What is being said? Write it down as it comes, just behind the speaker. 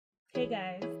Hey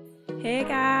guys. Hey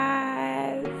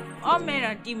guys. All men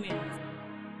are demons.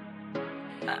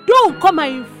 Don't come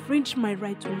and infringe my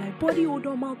right to life. Body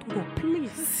odor, mouth odor,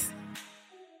 please.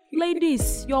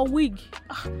 Ladies, your wig.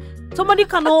 Somebody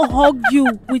cannot hug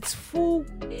you with full.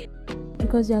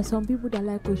 Because there are some people that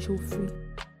like to show free.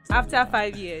 After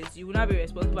 5 years, you will not be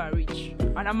responsible and rich.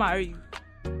 And I marry you.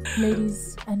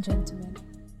 Ladies and gentlemen,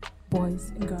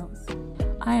 boys and girls,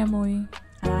 I am Oi,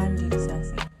 And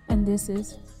Midas. and this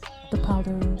is the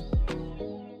Powder Room.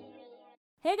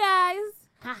 Hey guys.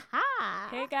 Haha.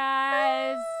 Hey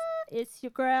guys, It's your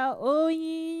girl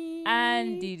Oyi.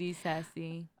 and Didi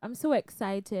Sassy. I'm so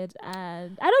excited,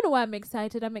 and I don't know why I'm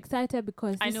excited. I'm excited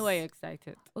because I know why you're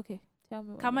excited. Okay, tell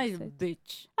me. Why Kama I'm is a excited.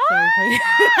 bitch. Sorry for you.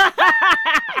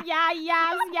 Yeah,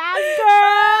 yes,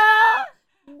 girl.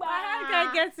 My hand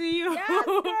can't get to you.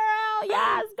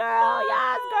 Yes, girl.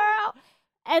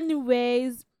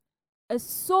 Anyways,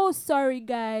 so sorry,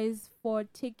 guys, for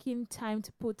taking time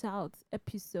to put out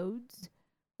episodes.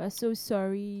 We're so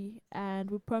sorry, and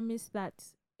we promise that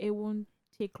it won't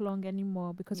take long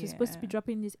anymore because we're supposed to be Yeah.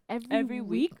 dropping this Every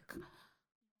week.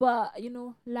 But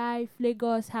life,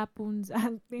 Lagos happens,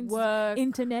 and things, Work.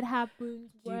 internet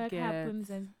happens, You work get- happens,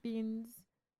 and things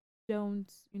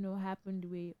don't, happen the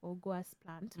way or go as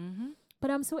planned. Mm-hmm. But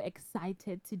I'm so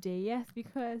excited today, yes,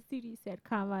 because Didi said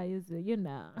karma is,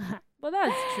 But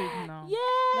that's true now. yeah.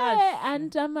 That's true.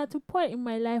 And I'm at a point in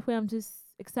my life where I'm just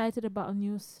excited about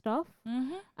new stuff.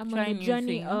 Mm-hmm. I'm Trying on a new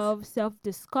journey things. of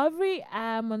self-discovery.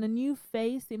 I'm on a new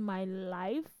phase in my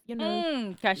life,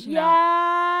 Cashing yeah,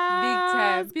 out. Big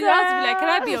time. People have to be like, can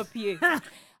I be your PA?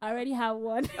 I already have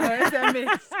one. Or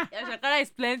SMS. Yeah, Shakara is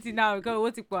plenty now because we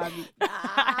want to go me.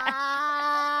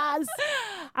 Yes.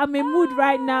 I'm in mood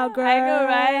right now, girl. I know,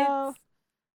 right?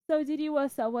 So, Didi,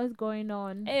 what's going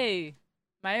on? Hey,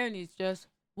 my own is just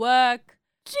work,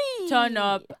 Gee. turn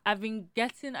up. I've been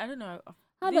getting, I don't know.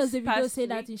 How this does the video past say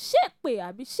that week- in shake way?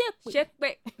 I be shake way. Check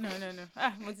back. No.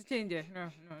 Want to change it? No.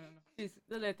 Please,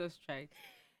 don't let us try it.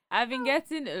 I've been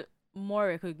getting more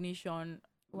recognition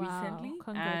recently. and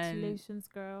Congratulations,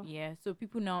 girl. yeah, so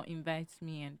people now invite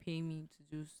me and pay me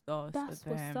to do stuff That's for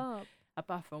what's them up.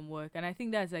 apart from work. And I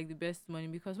think that's like the best money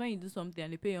because when you do something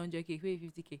and they pay you 100k, pay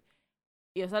you 50k,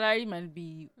 your salary might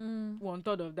be Mm.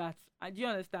 1/3 of that. And do you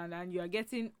understand? And you are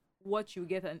getting what you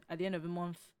get at the end of the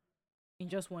month in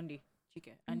just one day.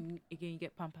 Chicken. And again, you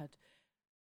get pampered.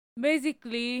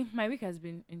 Basically, my week has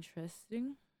been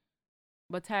interesting,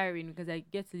 but tiring because I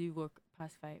get to leave work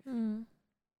past 5. Mm.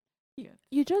 Yeah.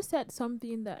 You just said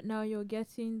something that now you're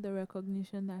getting the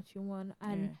recognition that you want,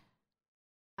 and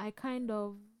I can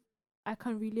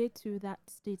relate to that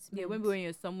statement. Yeah, when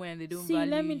you're somewhere and they don't See,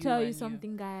 value let me tell you and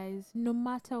something, guys. No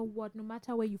matter what, no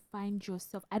matter where you find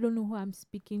yourself, I don't know who I'm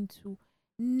speaking to.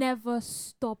 Never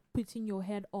stop putting your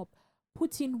head up.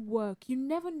 Put in work. You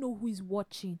never know who is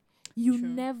watching. You True.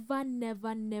 never know,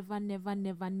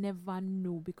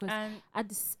 because And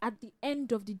at the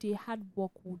end of the day, hard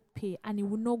work would pay, and it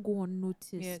will not go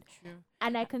unnoticed. yeah, true.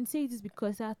 And I can say this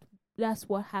because that's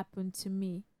what happened to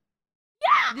me.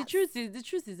 The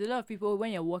truth is a lot of people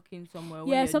when you're working somewhere,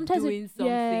 when Yeah, you're sometimes doing something,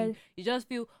 yeah. you just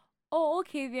feel, oh,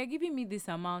 okay, they're giving me this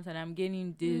amount and I'm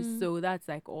getting this, Mm. so that's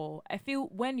like all. I feel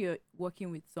when you're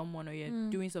working with someone or you're Mm.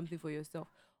 doing something for yourself,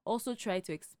 also try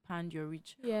to expand your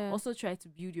reach. Yeah. Also try to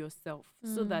build yourself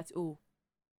so Mm. that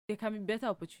there can be better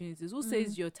opportunities. Who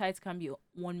says your tithe can be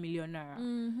 1 million naira?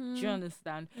 Mm-hmm. Do you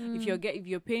understand? Mm. If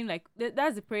you're paying like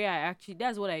that's the prayer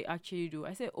that's what I actually do.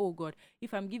 I say, oh God,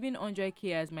 if I'm giving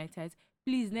 100k as my tithe,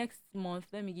 please next month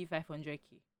let me give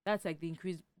 500k. That's like the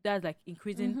increase. That's like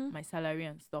increasing Mhm. my salary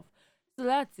and stuff. So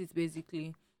that's it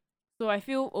basically. So I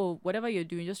feel whatever you're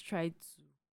doing, just try to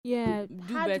Yeah, do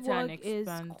hard better and work is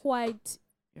expand quite.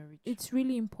 your reach. It's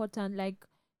really important. Like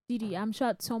Didi, I'm sure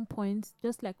at some point,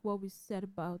 just like what we said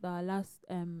about our last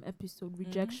episode, Mhm.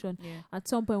 rejection. Yeah. At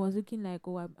some point, was looking like,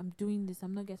 oh, I'm doing this.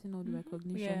 I'm not getting all the Mhm.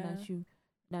 recognition Yeah. that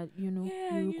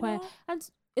Yeah, you require. know. And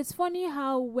it's funny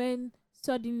how when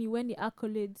suddenly when the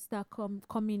accolades start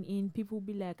coming in, people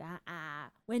be like,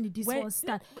 when did this When- one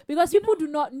start? Because people do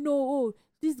not know. Oh,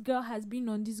 this girl has been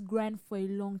on this grind for a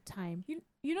long time.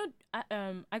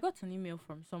 I got an email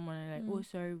from someone and like, Mm. oh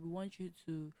sorry, we want you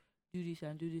to do this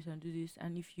and do this and do this,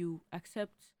 and if you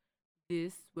accept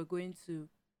this,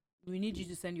 we need you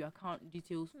to send your account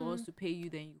details for us Mm. to pay you,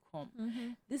 then you come. Mm-hmm.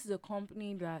 This is a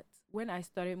company that when I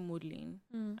started modeling,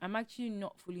 Mm. I'm actually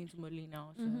not fully into modeling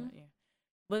now, so Mhm. yeah.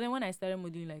 But then when I started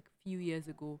modeling like few years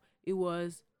ago,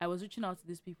 I was reaching out to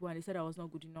these people and they said I was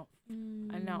not good enough.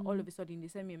 And now all of a sudden they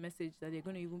send me a message that they're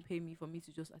going to even pay me for me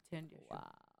to just attend their show.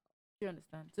 Wow. Do you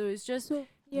understand? So it's just So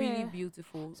really yeah.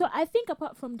 beautiful. So I think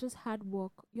apart from just hard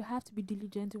work, you have to be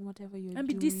diligent in whatever you're and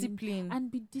be doing. disciplined. And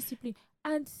be disciplined.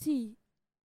 And see,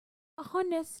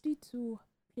 honesty too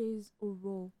plays a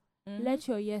role. Mhm. Let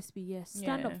your yes be yes.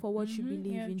 Stand up Yeah. for what you Mhm.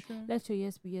 believe Yeah, in. true. Let your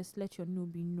yes be yes. Let your no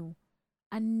be no.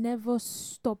 And never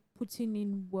stop putting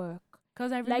in work.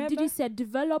 Because I Like remember. Didi said,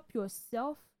 develop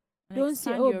yourself. and Don't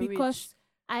say, expand oh, your because reach.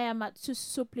 I am at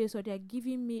so place or they're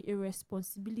giving me a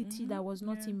responsibility that Mhm. was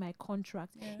not Yeah. in my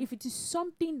contract. Yeah. If it is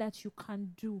something that you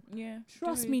can do, yeah.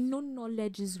 trust do me, it. no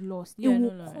knowledge is lost. Yeah, it no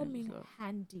will knowledge come is in lost.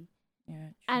 handy. Yeah.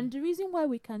 True. And the reason why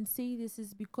we can say this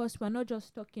is because we're not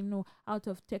just talking out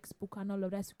of textbook and all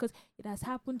of that, because it has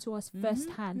happened to us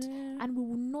firsthand. Yeah. And we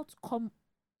will not come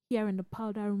here in the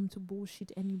powder room to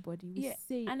bullshit anybody. We Yeah,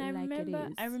 say and it I like remember, it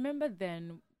is. I remember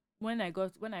then when I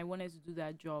wanted to do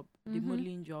that job, the Mhm.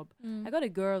 modeling job. Mm. I got a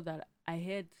girl that I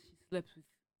heard she slept with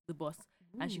the boss,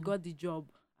 and she Ooh. got the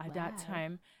job at that Wow.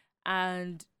 time,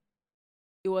 and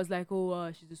it was like,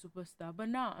 oh, she's a superstar. But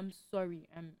now I'm sorry,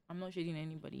 I'm not shading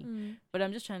anybody, Mm. but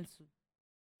I'm just trying to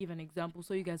give an example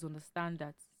so you guys understand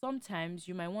that sometimes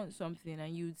you might want something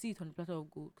and you would see it on the platter of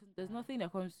gold. 'Cause there's nothing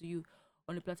that comes to you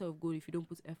on the platter of gold if you don't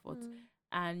put effort. Mm.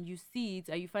 And you see it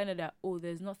and you find out that, oh,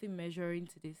 there's nothing measuring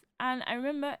to this. And I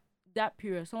remember that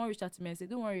period, someone reached out to me and said,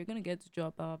 don't worry, you're going to get the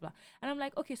job, blah, blah, blah. And I'm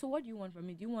like, okay, so what do you want from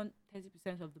me? Do you want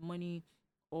 30% of the money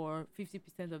or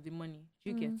 50% of the money?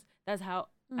 Do you get? Mm. That's how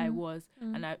I Mm. was.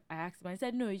 Mm. And I asked him, I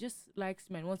said, no, he just likes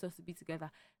me and wants us to be together.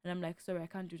 And I'm like, sorry, I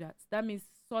can't do that. That means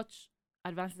such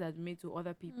advances have been made to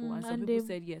other people. And some and people they've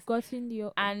said yes. gotten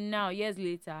the And now, years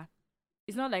later,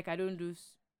 it's not like I don't do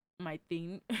my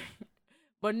thing,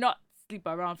 but not sleep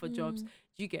around for jobs. Mm.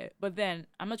 Do you get? But then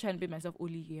I'm not trying to be myself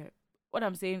only here. What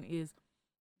I'm saying is,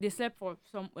 they slept for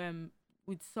some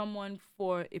with someone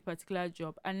for a particular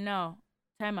job, and now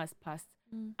time has passed,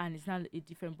 Mm. and it's now a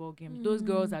different ball game. Those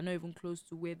girls Mm. are not even close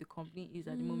to where the company is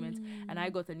at the moment, and I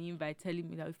got an invite telling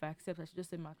me that if I accept, I should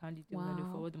just send my account details and they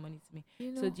Wow. forward the money to me.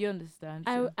 You know, So do you understand?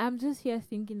 I'm just here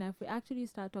thinking that if we actually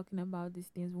start talking about these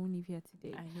things, we won't leave here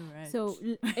today. I know, right? So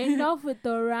enough with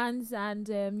the rants and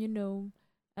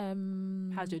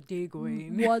how's your day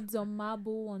going? words on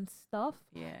marble and stuff.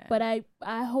 Yeah. But I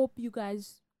hope you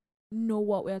guys know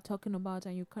what we're talking about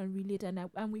and you can relate,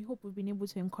 and we hope we've been able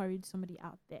to encourage somebody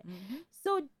out there. Mhm.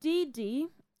 So Didi,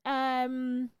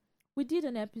 we did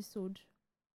an episode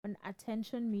on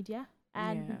attention media,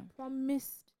 and we Yeah.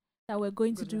 promised that we're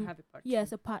going to Gonna do have a part yes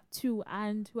two. a part 2,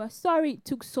 and we're sorry it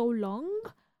took so long,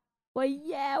 but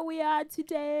yeah, we are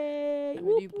today. And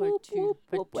we're doing part two.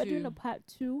 Part We're doing a two. part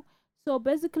 2. So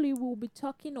basically, we'll be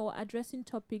talking or addressing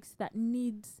topics that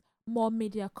needs more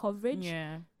media coverage.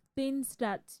 Yeah. Things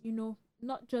that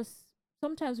not just.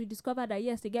 Sometimes we discover that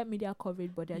yes, they get media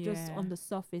coverage, but they're just Yeah. on the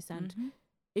surface, and Mhm.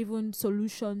 even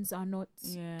solutions are not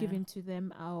Yeah. given to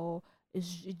them, or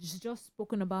it's just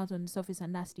spoken about on the surface,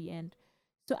 and that's the end.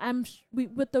 So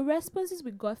with the responses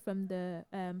we got from the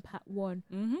part 1,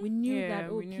 Mhm. we knew Yeah,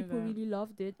 that we knew people that. really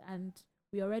loved it, and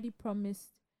we already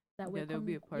promised that Yeah, there'll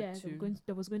be a part yeah, two.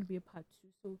 there was going to be a part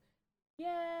 2. So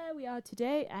yeah, we are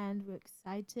today, and we're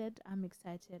excited. I'm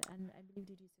excited, and I believe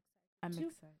Didi is excited I'm too.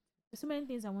 excited. There's so many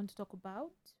things I want to talk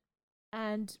about,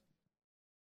 and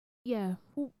yeah,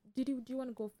 do you want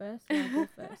to go first? Or I'll go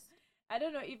first. I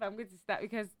don't know if I'm going to start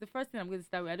because the first thing I'm going to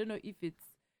start with, I don't know if it's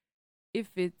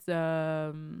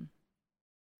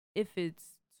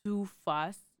too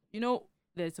fast.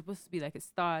 There's supposed to be like a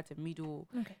start, a middle,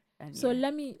 Okay. and So yeah.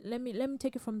 let me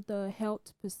take it from the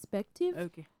health perspective.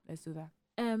 Okay, let's do that.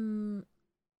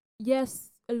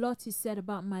 Yes, a lot is said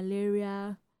about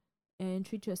malaria, and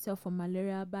treat yourself for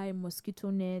malaria, buy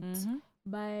mosquito net, Mhm.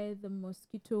 buy the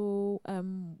mosquito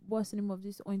what's the name of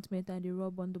this ointment that they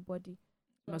rub on the body?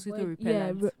 To Mosquito avoid-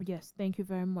 repellent. yes, thank you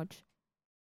very much.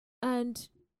 And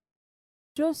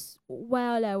just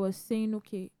while I was saying,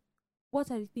 okay,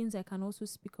 what are the things I can also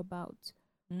speak about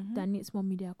Mhm. that needs more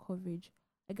media coverage?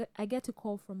 I get a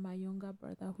call from my younger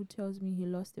brother who tells me he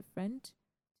lost a friend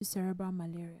to cerebral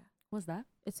malaria. What's that?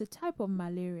 It's a type of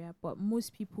malaria, but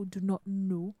most people do not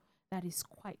know that it's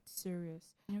quite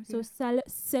serious. So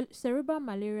cerebral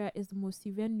malaria is the most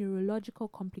severe neurological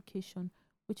complication,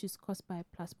 which is caused by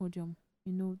Plasmodium.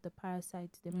 The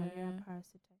parasite, the malaria Yeah.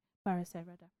 parasite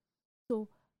rather. So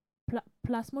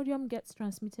Plasmodium gets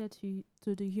transmitted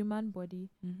to the human body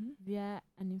Mhm. via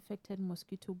an infected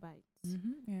mosquito bite.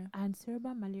 Mhm. Yeah. And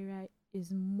cerebral malaria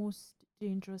is most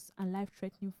dangerous and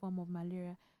life-threatening form of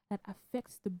malaria that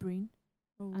affects the brain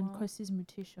Oh, and wow. causes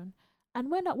mutation. And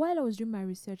while I was doing my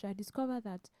research, I discovered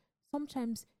that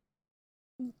sometimes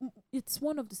it's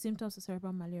one of the symptoms of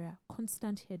cerebral malaria,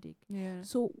 constant headache. Yeah.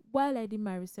 So while I did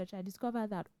my research, I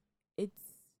discovered that it's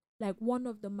like one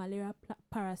of the malaria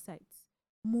parasites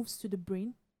moves to the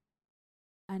brain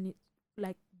and it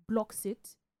like blocks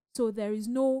it, so there is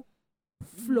no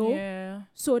flow. Yeah.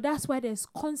 So that's why there's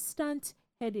constant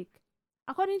headache.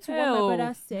 According to what Hell. my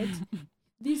brother said,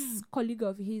 this colleague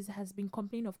of his has been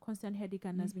complaining of constant headache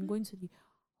and has been going to the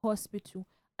hospital.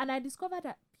 And I discovered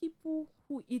that people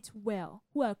who eat well,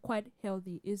 who are quite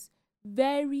healthy, is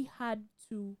very hard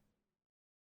to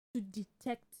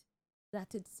detect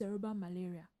that it's cerebral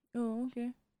malaria. Oh,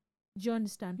 okay. Do you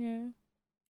understand? Yeah.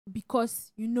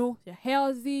 Because they're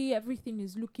healthy, everything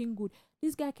is looking good.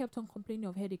 This guy kept on complaining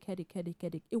of headache.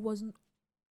 It wasn't,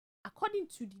 according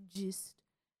to the gist,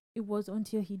 it was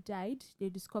until he died they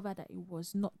discovered that it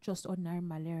was not just ordinary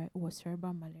malaria, it was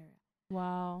cerebral malaria.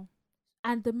 Wow.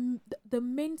 And the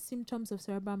main symptoms of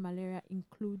cerebral malaria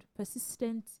include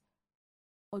persistent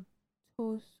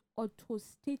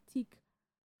orthostatic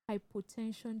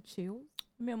hypotension chills.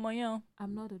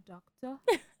 I'm not a doctor,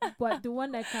 but the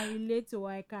one I can relate to,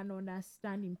 I can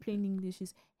understand in plain English,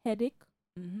 is headache,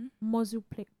 muscle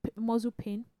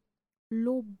pain,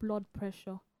 low blood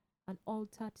pressure, and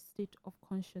altered state of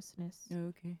consciousness.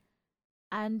 Okay.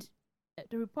 And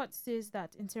the report says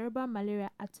that in cerebral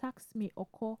malaria, attacks may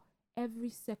occur every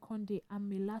second day and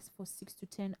may last for 6 to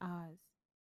 10 hours.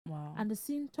 Wow. And the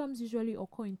symptoms usually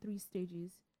occur in 3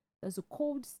 stages. There's a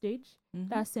cold stage, Mhm.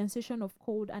 that's sensation of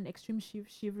cold and extreme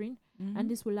shivering, Mhm. and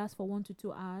this will last for 1 to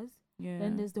 2 hours. Yeah.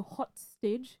 Then there's the hot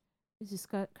stage, which is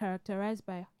characterized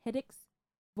by headaches,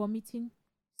 vomiting,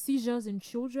 seizures in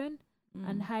children,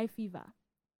 and high fever.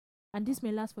 And this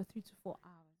may last for 3 to 4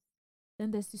 hours.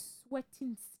 Then there's the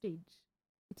sweating stage.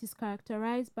 It is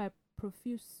characterized by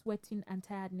profuse sweating and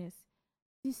tiredness.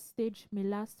 This stage may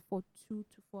last for 2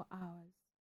 to 4 hours.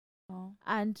 Oh.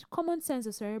 And common signs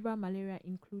of cerebral malaria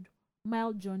include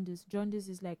mild jaundice. Jaundice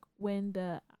is like when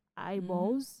the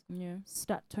eyeballs Yeah.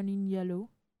 start turning yellow.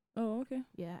 Oh, okay.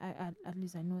 Yeah, at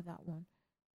least I know that one.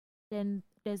 Then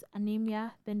there's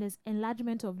anemia. Then there's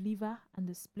enlargement of liver and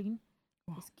the spleen.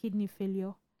 Wow. There's kidney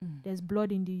failure. Mm. There's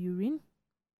blood in the urine.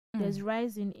 There's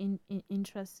rise in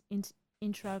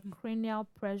intracranial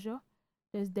pressure.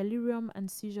 There's delirium and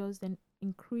seizures. Then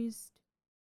increased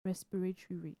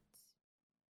respiratory rates.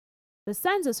 The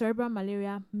signs of cerebral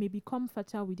malaria may become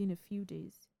fatal within a few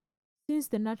days. Since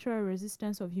the natural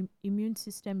resistance of immune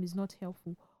system is not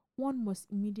helpful, one must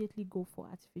immediately go for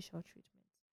artificial treatment.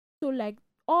 So like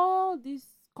all these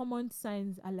common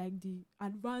signs are like the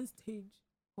advanced stage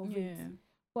of it.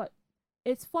 But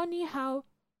it's funny how,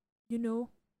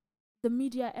 the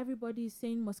media, everybody is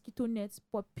saying mosquito nets,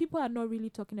 but people are not really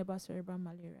talking about cerebral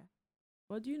malaria.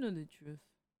 But do you know the truth?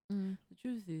 The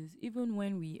truth is, even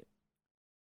when we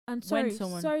And when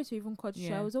sorry to even cut you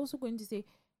short. Yeah. I was also going to say,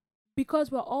 because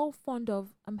we're all fond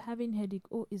of, I'm having headache,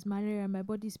 oh, it's malaria, my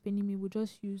body's paining me, we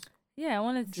just use I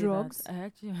wanted to drugs say that. I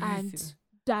actually wanted and to say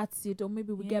that's it, or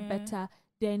maybe we get Yeah. better.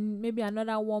 Then maybe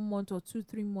another 1 month or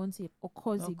 2-3 months it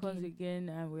occurs that. Of course, again. again,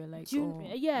 and we're like, Do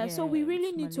you- oh, so we really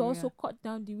it's need to also malaria. cut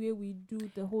down the way we do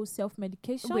the whole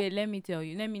self-medication. Wait, let me tell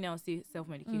you. Let me now say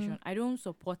self-medication. I don't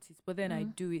support it, but then I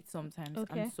Mm. do it sometimes.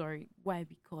 Okay. I'm sorry. Why?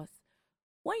 Because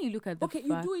when you look at the Okay,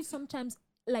 fact, you do it sometimes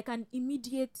like an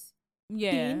immediate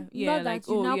yeah, thing, yeah, not like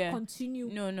that you now yeah. continue.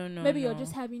 No, Maybe no. you're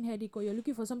just having headache or you're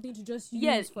looking for something to just use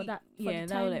yes for that. For yeah, the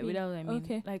that time was like being. that's what I mean.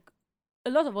 Okay. Like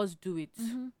a lot of us do it.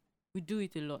 Mm-hmm. We do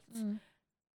it a lot. Mm.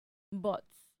 But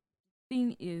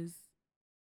thing is,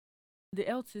 the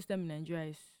health system in Nigeria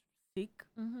is sick,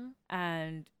 Mm-hmm.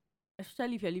 and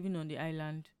especially if you're living on the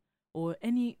island or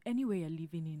anywhere you're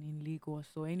living in Lagos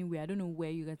or anywhere. I don't know where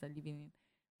you guys are living in,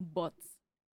 but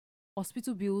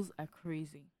hospital bills are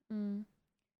crazy. Mm.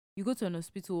 You go to an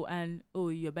hospital and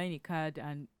you're buying a card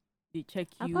and they check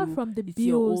you. Apart from the it's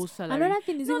your whole bills, salary. another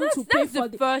thing is No, even that's- to pay that's the for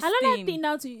the first another thing. thing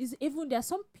now to is even there are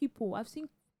some people I've seen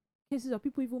cases of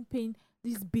people even paying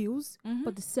these bills, Mhm.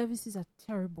 but the services are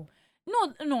terrible.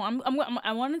 No.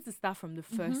 I wanted to start from the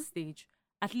first stage.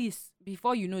 At least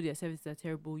before you know their services are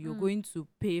terrible, you're going to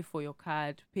pay for your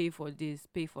card, pay for this,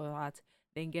 pay for that,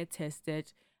 then get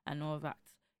tested and all that.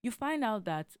 You find out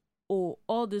that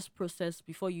all this process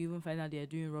before you even find out they're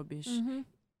doing rubbish. Mm-hmm.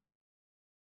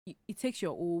 It takes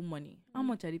your own money. How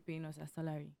much are they paying us as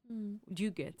salary? Mm. Do you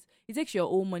get? It takes your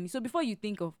own money. So before you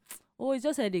think of, it's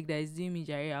just headache that is doing me,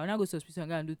 Jerry, I'll now go to hospital and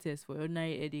go and do tests for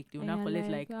ordinary headache. They will now collect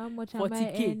like how much am I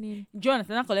 40K. earning?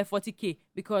 Jonathan now collect 40K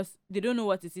because they don't know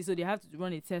what it is, so they have to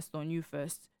run a test on you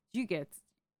first. Do you get?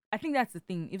 I think that's the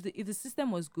thing. If the system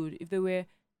was good, if they were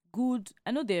good, I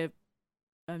know they're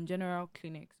general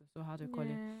clinics, so how to call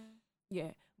it.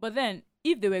 Yeah. But then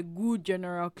if there were good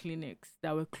general clinics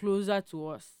that were closer to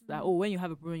us, that when you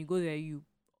have a problem, you go there, you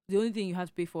the only thing you have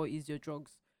to pay for is your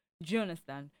drugs. Do you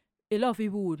understand? A lot of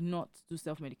people would not do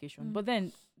self-medication, but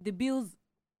then the bills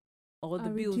or the Are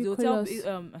bills, ridiculous.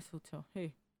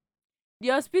 hey, the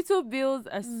hospital bills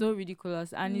are so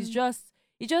ridiculous, and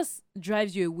it just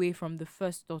drives you away from the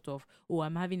first thought of, oh,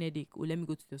 I'm having a headache, oh, let me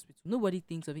go to the hospital. Nobody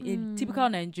thinks of it. A typical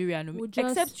Nigerian, Would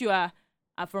except just- you are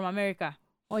from America,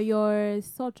 Or you're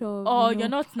sort of, or you you're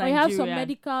know, not or Nigerian. you have some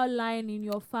medical line in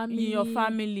your family. in your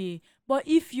family. But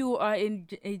if you are in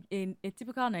a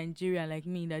typical Nigerian like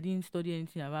me that didn't study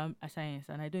anything about science,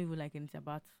 and I don't even like anything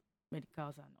about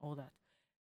medicals and all that,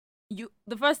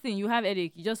 the first thing, you have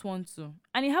headache, you just want to,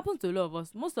 and it happens to a lot of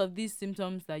us. Most of these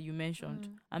symptoms that you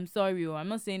mentioned, I'm sorry, I'm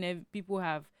not saying people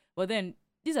have, but then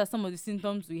these are some of the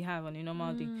symptoms we have on a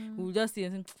normal day. We'll just say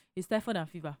it's typhoid and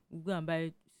fever, we'll go and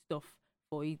buy stuff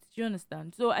for it. Do you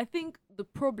understand? So I think the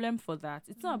problem for that,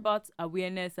 it's not about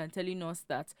awareness and telling us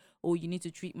that, oh, you need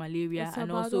to treat malaria, It's and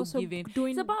about also giving.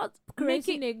 doing, It's about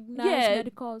creating making. a nice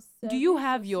medical Do you service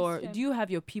have or your system. Do you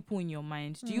have your people in your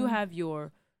mind? Do you have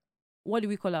your, what do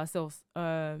we call ourselves?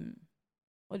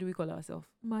 What do we call ourselves?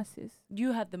 masses? Do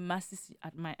you have the masses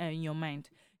in your mind?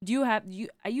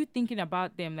 Are you thinking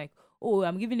about them like, oh,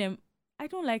 I'm giving them, I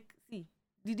don't like, see,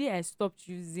 the day I stopped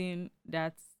using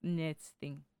that net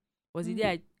thing was the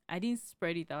day I didn't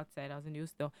spread it outside. I was in the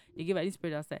hostel. I didn't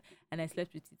spread it outside, and I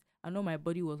slept with it. I know my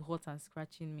body was hot and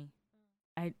scratching me.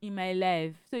 In my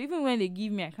life. So even when they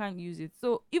give me, I can't use it.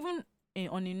 So even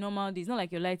on a normal day, it's not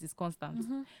like your light is constant.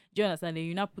 Do you understand? Then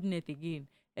you're not putting it again.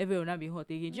 Everyone will not be hot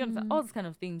again. Do you understand? All these kind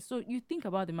of things. So you think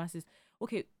about the masses.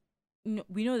 Okay,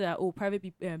 we know that private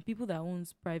people that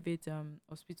owns private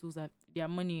hospitals, that their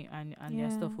money and their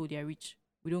stuff, they are rich.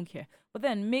 We don't care. But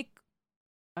then make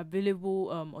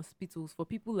available hospitals for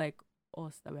people like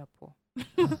us that were poor.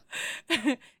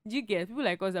 Do you get people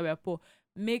like us that were poor?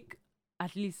 Make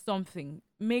at least something.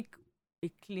 Make a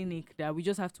clinic that we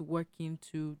just have to work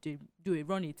into to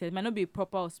run a test. It might not be a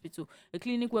proper hospital. A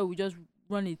clinic where we just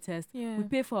run a test. We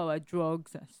pay for our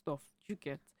drugs and stuff. Do you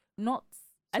get? Not.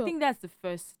 I think that's the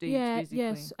first stage. Basically.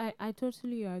 Yes, I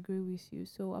totally agree with you.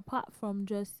 So apart from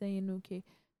just saying, okay,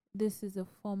 this is a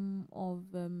form of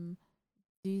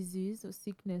disease or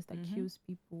sickness that kills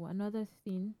people, another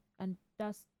thing, and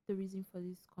that's the reason for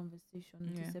this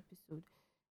conversation, this episode,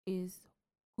 is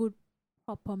good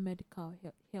proper medical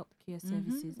healthcare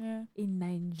services in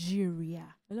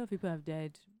Nigeria. A lot of people have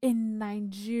died in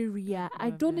Nigeria.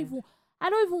 I don't even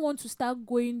want to start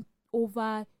going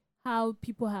over how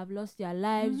people have lost their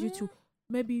lives due to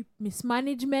maybe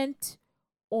mismanagement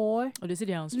or they say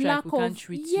they're on strike, we can't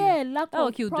treat you. Lack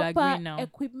of proper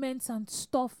equipment and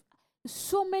stuff.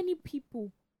 So many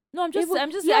people. No, I'm just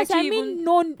yes, actually I mean even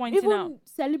known, pointing even out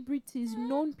celebrities,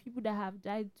 known people that have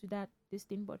died to this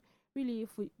thing. But really,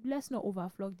 let's not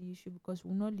overflog the issue because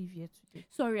we'll not live here today.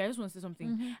 Sorry, I just want to say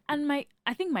something. And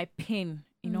I think my pain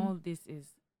in all this is,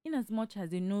 in as much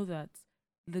as they know that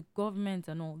the government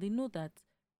and all, they know that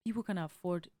people can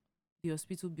afford the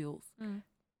hospital bills.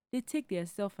 They take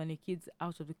themselves and their kids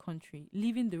out of the country,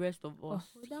 leaving the rest of us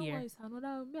here. It's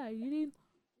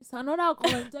another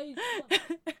commentary.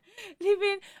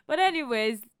 Leaving, but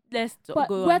anyways, let's but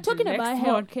go. We're talking about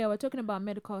healthcare. We're talking about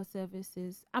medical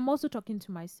services. I'm also talking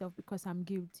to myself because I'm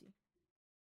guilty,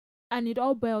 and it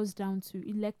all boils down to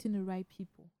electing the right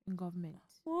people in government.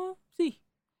 Well, see,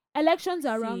 elections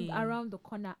are around the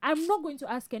corner. I'm not going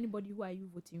to ask anybody who are you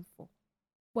voting for,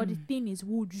 but the thing is,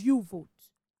 would you vote?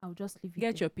 I'll just leave it.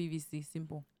 Get your PVC.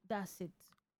 Simple. That's it.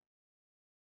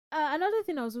 Another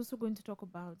thing I was also going to talk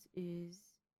about is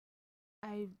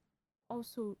I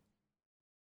also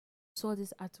saw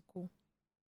this article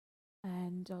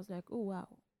and I was like, oh wow.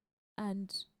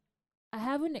 And I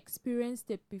haven't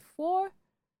experienced it before,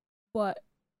 but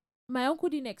my uncle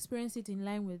didn't experience it in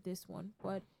line with this one.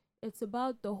 But it's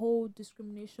about the whole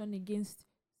discrimination against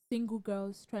single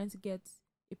girls trying to get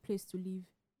a place to live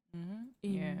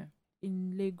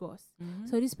in Lagos.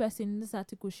 So this person in this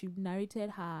article, she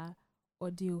narrated her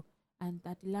ordeal, and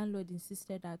that the landlord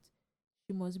insisted that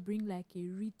she must bring like a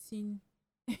written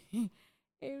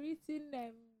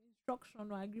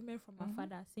instruction or agreement from her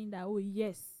father saying that, oh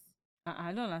yes,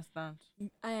 I don't understand.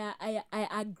 I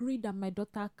agree that my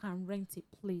daughter can rent a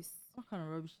place. What kind of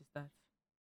rubbish is that?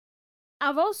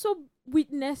 I've also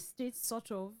witnessed it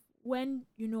sort of when,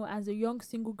 as a young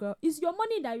single girl, it's your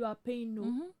money that you are paying,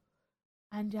 no?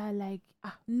 And they're like,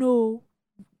 no,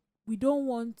 we don't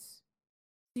want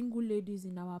single ladies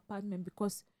in our apartment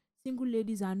because single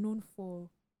ladies are known for,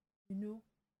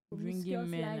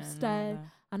 promiscuous lifestyle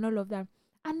and all of that.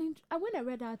 And when I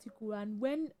read the article and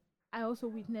when I also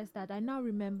witnessed that, I now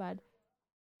remembered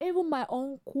even my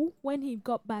uncle, when he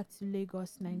got back to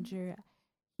Lagos, Nigeria,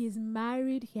 He's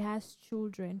married. He has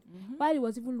children. Mhm. While he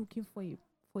was even looking for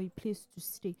a place to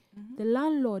stay, Mhm. the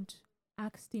landlord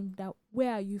asked him that,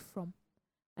 where are you from?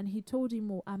 And he told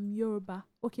him, oh, I'm Yoruba.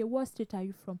 Okay, what state are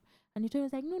you from? And he told him,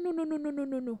 like,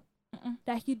 no. Mm-mm.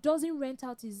 That he doesn't rent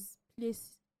out his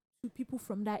place to people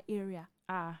from that area.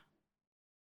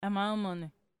 And my own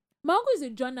money. My uncle is a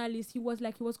journalist. He was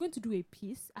going to do a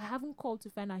piece. I haven't called to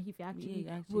find out if he actually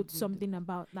wrote did. something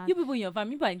about that. You people in your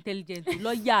family, people are intelligent,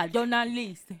 lawyer,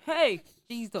 journalist. Hey,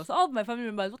 Jesus! All of my family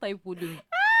members, what are you people doing?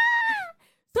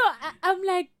 So I'm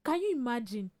like, can you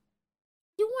imagine?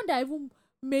 The one that even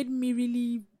made me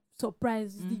really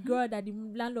surprised is the Mhm. girl that the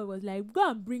landlord was like, go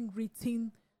and bring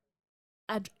written.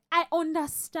 I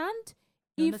understand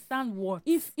You if understand what?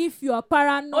 if you are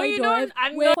paranoid. Oh, you don't- I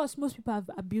know. Because most people have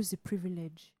abused the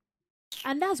privilege,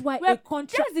 and that's why Well, a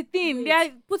contract. That's the thing. Wait. They are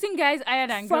putting guys higher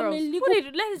than From girls. a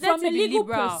legal- Let's From a be legal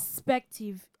liberal.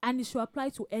 perspective, and it should apply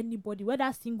to anybody,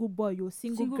 whether single boy or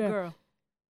single girl.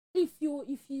 If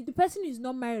the person is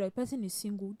not married or the person is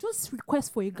single, just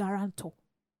request for a guarantor.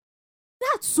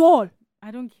 That's all.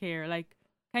 I don't care. Like,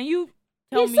 can you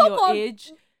tell It's me so your called-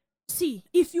 age? See,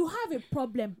 if you have a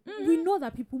problem, we Mhm. know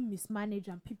that people mismanage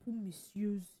and people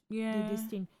misuse Yeah. this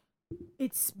thing.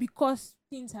 It's because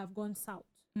things have gone south.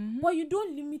 Mhm. But you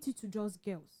don't limit it to just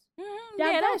girls. Mhm.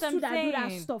 There Yeah, are that's guys what too I'm that do that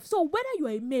saying. stuff. So whether you're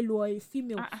a male or a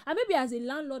female, Uh-uh. and maybe as a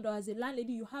landlord or as a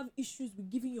landlady, you have issues with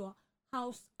giving your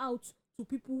house out to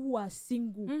people who are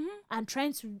single Mhm. and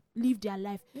trying to live their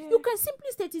life, Yeah. you can simply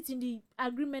state it in the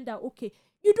agreement that, okay,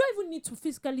 you don't even need to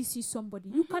physically see somebody.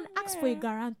 You can ask for a yeah.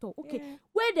 guarantor. Okay, Yeah.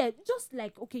 where there just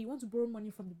like, okay, you want to borrow money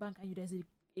from the bank and there's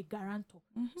a guarantor,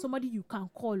 Mhm. somebody you can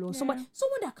call, or Yeah. someone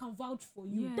that can vouch for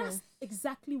you. That's Yes.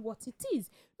 exactly what it is.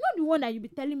 Not the one that you be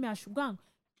telling me I should go and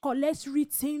collect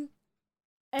written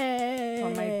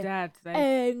From my dad.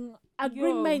 Like,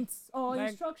 agreements or like-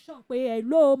 instruction.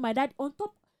 Hello, my dad. On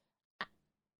top,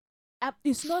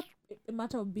 it's not a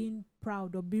matter of being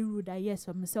proud or being rude. That yes,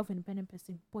 I'm a self-independent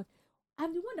person, but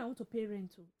I'm the one that want to pay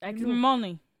rent to. like You know.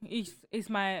 money. It's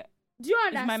my Do you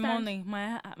it's understand? my money.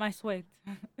 My sweat.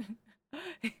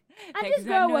 And this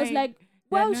girl was like,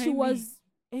 well, she was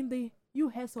in the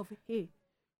US of A.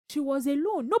 She was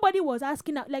alone. Nobody was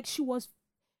asking her. Like, she was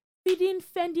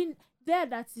fending. There,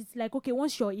 that it's like, okay,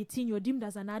 once you're 18, you're deemed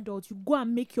as an adult. You go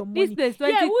and make your money. This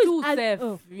place Yeah, who is 22 ad-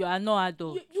 self. oh. You are not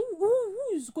adult.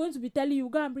 Who is going to be telling you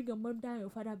go and bring your mom down, your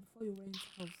father before you rent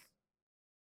house?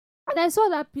 And I saw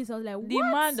that piece. I was like, what? The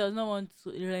man does not want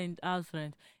to rent house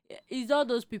rent. It's all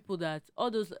those people all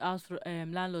those house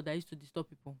landlord that used to disturb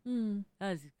people. Mm.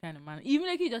 That's the kind of man. Even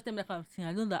like you just tell me that kind of thing,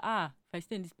 I know that if I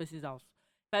stay in this person's house,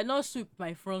 if I not sweep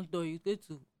my front door, you go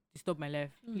to disturb my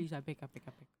life. Please, I beg. Can't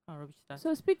rubbish that.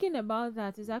 So speaking about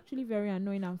that, it's actually very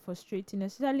annoying and frustrating,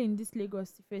 especially in this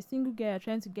Lagos. If a single girl are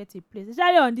trying to get a place,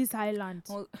 especially on this island,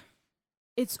 Well,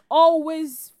 it's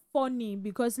always funny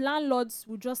because landlords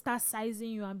will just start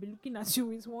sizing you and be looking at you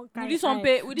with one kind will this one eye.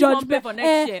 pay? Will this one pay for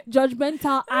next year?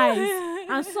 Judgmental eyes.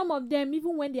 And some of them,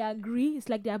 even when they agree, it's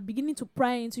like they are beginning to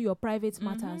pry into your private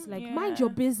matters. Like, mind your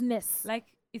yeah. business. Like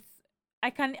I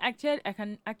can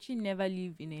actually never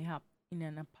live in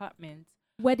an apartment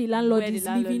Where the landlord where the is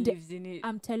landlord living there. lives in it.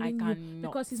 I'm telling I you. cannot.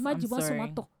 Because it's I'm magic sorry.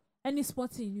 tomato. Any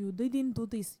spot in you didn't do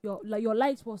this. Your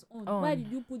light was on. Why On.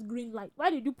 did you put green light? Why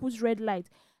did you put red light?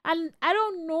 And I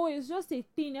don't know. It's just a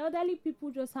thing. Elderly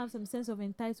people just have some sense of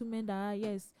entitlement. That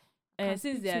yes, I can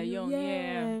Since speak they to are you. young,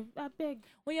 yeah. I beg.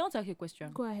 Well, you want to ask you a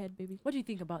question? Go ahead, baby. What do you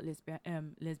think about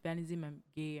lesbianism and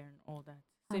gay and all that?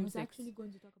 I Same was sex. actually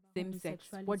going to talk about Same sex.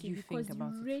 homosexuality What do you because think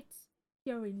about the it? rate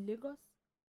here in Lagos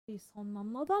is on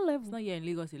another level. It's not here in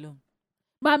Lagos alone.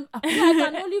 But I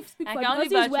can only speak I for can only because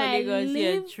this is vouch for where I Lagos. Yeah,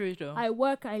 live. true though. I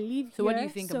work. I live. So what do here, you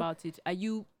think so- about it? Are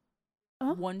you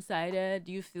Huh? one-sided?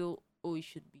 Do you feel it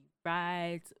should be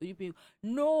right? Or you feel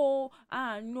no,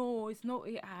 it's not.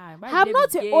 Why I'm they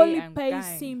not be the gay only and guy?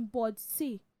 person, but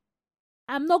see,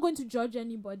 I'm not going to judge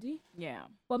anybody. Yeah.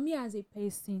 But me as a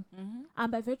person, Mm-hmm.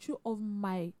 and by virtue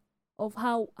of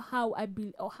how I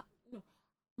believe,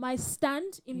 my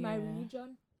stand in my Yeah.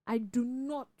 religion, I do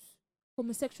not.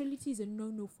 Homosexuality is a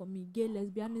no for me. Gay,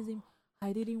 lesbianism,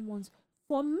 I didn't want.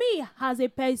 For me as a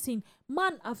person,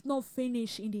 man, I've not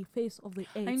finished in the face of the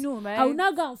earth. I know, right? I will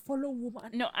not go and follow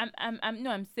woman. No, I'm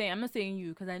not saying you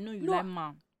because I know you No, like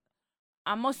man.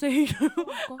 I'm not saying you. God.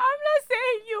 I'm not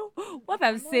saying you. What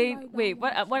I'm I don't saying, like that wait,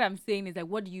 one. what I'm saying is like,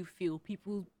 what do you feel?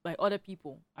 People, like other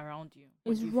people around you.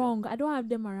 What It's do you feel? wrong. I don't have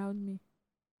them around me.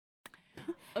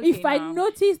 Okay, If I now,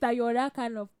 notice that you're that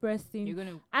kind of person, you're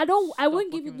gonna. I stop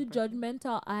won't give you working the with person.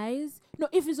 judgmental eyes. No,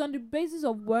 if it's on the basis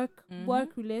of work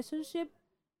Mhm. relationship,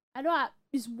 I don't have,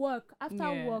 it's work. After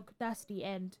Yeah. work, that's the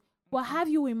end. but have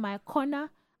you in my corner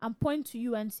and point to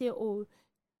you and say, oh,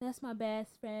 that's my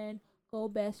best friend, go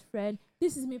best friend.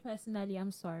 This is me personally.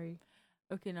 I'm sorry.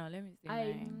 Okay, now let me say I'm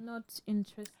mine. not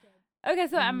interested. Okay,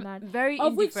 so in I'm that. very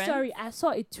Of which, indifferent. sorry, I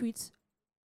saw a tweet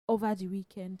over the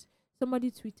weekend.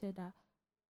 Somebody tweeted that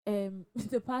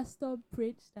the pastor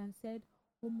preached and said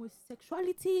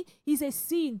homosexuality is a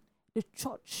sin. The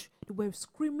church, they were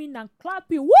screaming and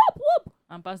clapping. Whoop whoop.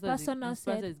 And pastor, Pastor now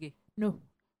pastor said, is gay. no.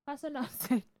 Pastor now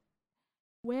said,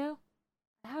 well,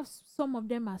 I have some of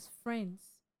them as friends.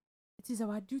 It is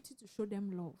our duty to show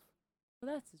them love.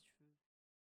 Well, that's the truth.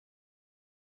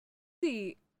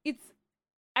 See,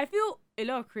 I feel a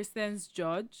lot of Christians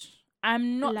judge.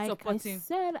 I'm not like supporting. I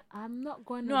said, I'm not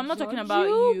going to No, I'm not talking judge about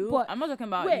you. but I'm not talking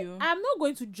about wait, you. I'm not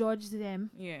going to judge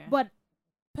them. Yeah. But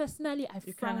personally, I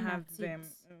you frown can have at them.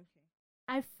 it. Okay.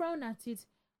 I frown at it.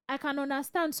 I can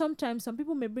understand sometimes some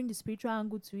people may bring the spiritual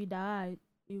angle to it that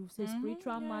it was a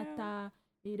spiritual yeah. matter.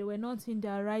 They were not in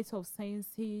their rights of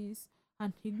senses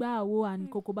and Higbawo and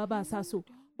Kokobaba Saso.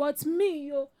 But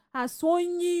me, as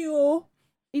Sonyi,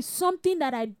 is something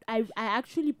that I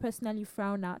actually personally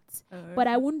frown at. But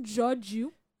I won't judge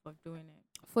you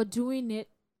for doing it.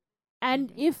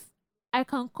 And if I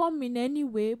can come in any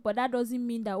way, but that doesn't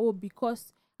mean that,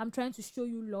 because I'm trying to show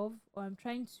you love or I'm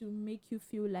trying to make you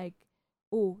feel like,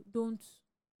 don't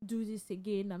do this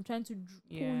again. I'm trying to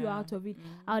pull you out of it.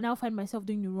 I'll now find myself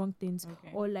doing the wrong things.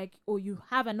 Okay. Or like, you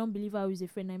have an unbeliever who is a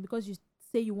friend, and because you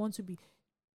say you want to be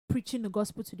preaching the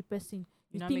gospel to the person,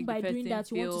 you now think make the by doing person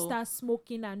that you want to start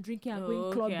smoking and drinking and going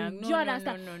okay. clubbing. No, Do you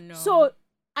understand? No. So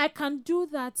I can do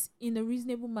that in a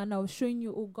reasonable manner of showing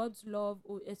you, God's love,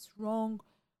 it's wrong.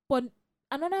 But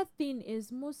another thing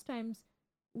is, most times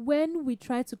when we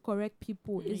try to correct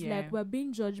people, it's like we're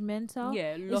being judgmental.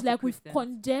 Yeah, it's like we've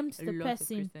condemned the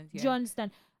person. Do you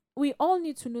understand? We all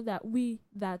need to know that we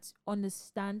that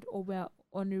understand, or we're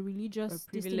on a religious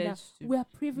we are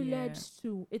privileged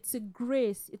to. It's a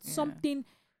grace. It's something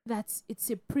that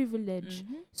it's a privilege.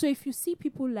 So if you see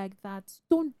people like that,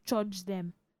 don't judge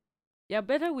them. There are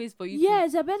better ways for you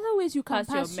there are better ways you can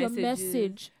pass your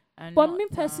message. But me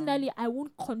personally, I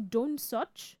won't condone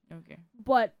such. Okay.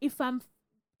 But if I'm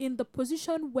in the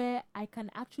position where I can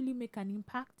actually make an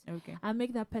impact and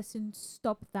make that person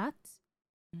stop that,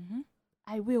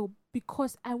 I will,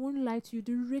 because I won't lie to you,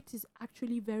 the rate is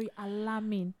actually very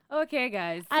alarming. Okay,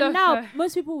 guys. And so now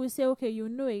most people will say, okay,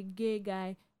 a gay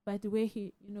guy by the way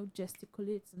he,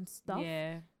 gesticulates and stuff.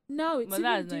 Yeah. Now it's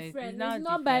even different. It's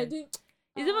not by doing.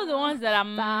 It's even the ones that are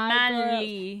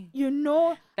manly.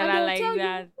 That are like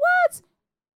that. What?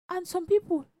 And some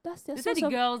people, that's their they source say the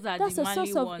of girls are that's the a manly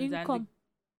source of ones income and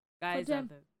the guys for them.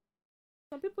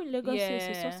 Some people in Lagos say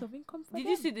it's a source of income for Did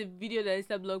them. you see the video that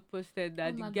Insta blog posted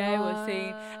that the my guy was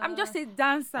saying, "I'm just a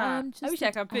dancer." I wish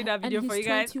I can play that video for you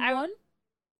guys. 21?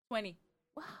 20.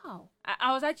 Wow.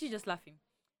 I was actually just laughing.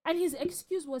 And his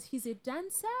excuse was he's a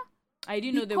dancer. I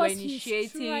didn't know they were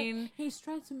initiating. He's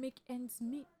trying to make ends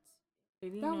meet.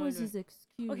 That was his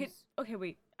excuse. Okay,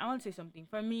 wait. I want to say something.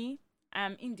 For me,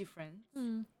 I'm indifferent.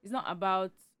 It's not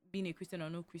about being a Christian or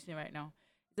no Christian right now.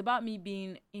 It's about me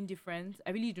being indifferent.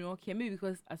 I really do not care. Maybe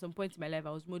because at some point in my life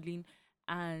I was modeling,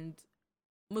 and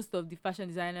most of the fashion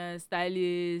designers,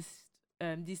 stylists,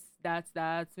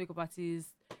 makeup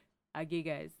artists are gay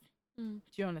guys. Do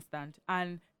you understand?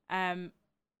 And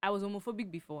I was homophobic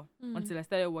before until I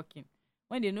started working.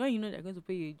 When you know they're going to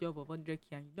pay you a job of 100K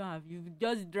and you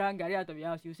just drag Gary out of your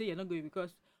house, you say you're not going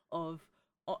because of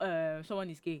someone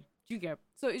is gay. Do you get?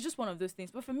 So it's just one of those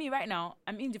things. But for me right now,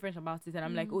 I'm indifferent about it, and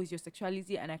I'm like, it's your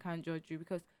sexuality and I can't judge you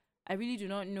because I really do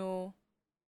not know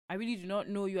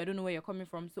you. I don't know where you're coming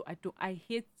from. So I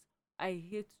hate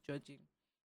judging.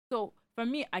 So for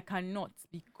me, I cannot,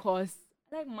 because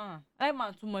I like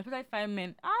man too much. Because I find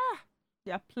men,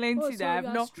 there are plenty that I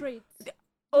have not straight.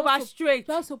 Over straight.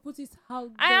 You also put it how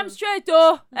I am straight,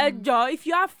 if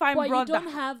you have fine brother,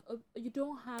 you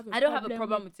don't have I don't have a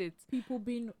problem with it. People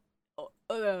being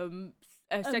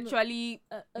sexually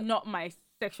not my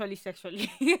sexually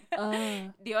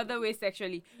the other way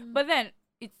sexually. But then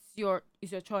it's your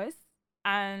choice,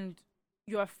 and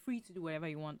you are free to do whatever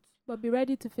you want. But be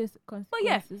ready to face the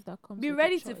consequences that come. Be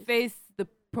ready to face the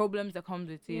problems that comes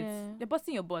with it. Yeah. They're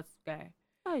busting your butt, guy.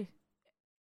 Hi.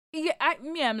 Yeah,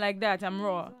 I'm like that. I'm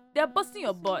raw. They're busting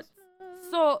your butt.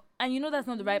 So, and that's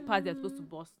not the right part they're supposed to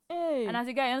bust. Hey. And as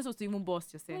a guy, you're not supposed to even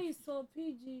bust yourself. Hey, so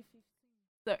PG 15.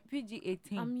 So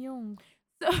PG-18. I'm young.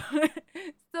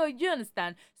 So you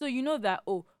understand. So you know that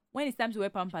when it's time to wear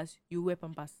pampers, you wear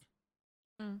pampers.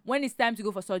 When it's time to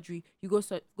go for surgery, you go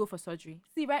for surgery.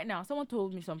 See, right now, someone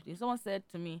told me something. Someone said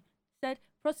to me,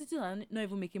 prostitutes are not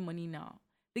even making money now.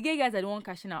 The gay guys are the one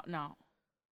cashing out now.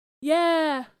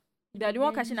 Yeah. They're the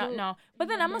one cashing out Benzo. now. But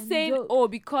then I'm not saying, Benzo.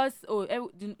 because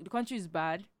the country is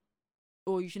bad,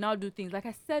 or you should now do things. Like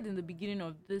I said in the beginning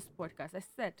of this podcast, I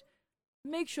said,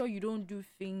 make sure you don't do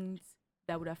things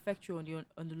that would affect you on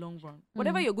the long run.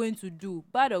 Whatever you're going to do,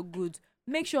 bad or good,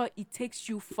 make sure it takes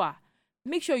you far.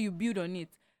 Make sure you build on it.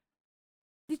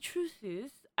 The truth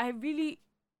is,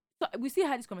 we still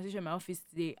had this conversation in my office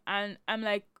today, and I'm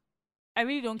like, I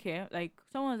really don't care. Like,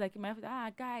 someone was like in my office,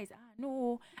 guys,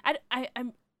 no,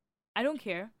 I don't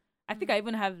care. I think I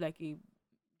even have like a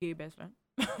gay best friend.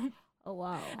 Oh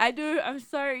wow. I do. I'm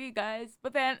sorry, guys,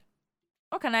 but then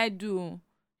what can I do?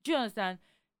 Do you understand?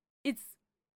 It's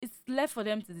left for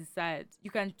them to decide. You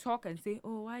can talk and say,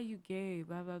 "Oh, why are you gay?"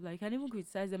 Blah blah blah. You can even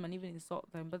criticize them and even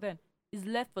insult them, but then it's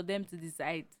left for them to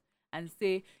decide and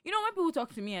say, you know, when people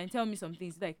talk to me and tell me some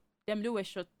things like, "Them don't wear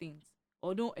short things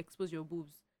or don't expose your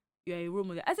boobs. You're a role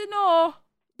model." I said, "No,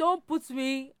 don't put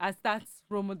me as that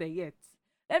role model yet.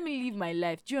 Let me live my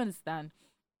life." Do you understand?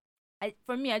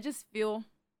 For me, I just feel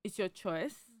it's your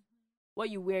choice.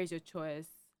 What you wear is your choice.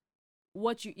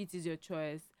 What you eat is your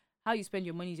choice. How you spend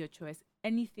your money is your choice.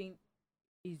 Anything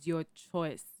is your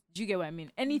choice. Do you get what I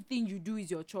mean? Anything you do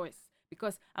is your choice.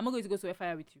 Because I'm not going to go to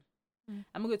fire with you.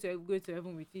 I'm not going to go to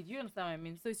heaven with you. Do you understand what I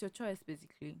mean? So it's your choice,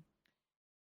 basically.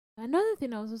 Another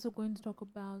thing I was also going to talk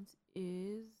about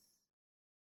is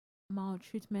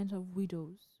maltreatment of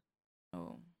widows.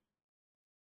 Oh.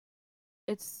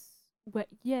 It's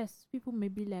yes, people may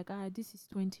be like, this is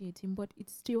 2018, but it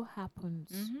still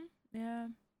happens. Yeah.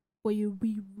 But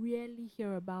we rarely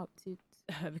hear about it.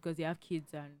 Because they have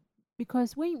kids and...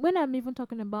 Because when I'm even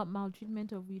talking about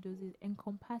maltreatment of widows, it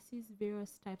encompasses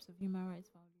various types of human rights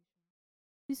violations.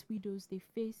 These widows, they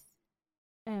face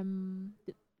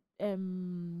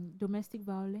domestic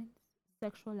violence,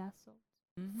 sexual assault,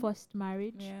 forced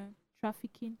marriage,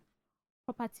 trafficking,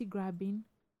 property grabbing,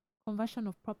 conversion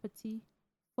of property,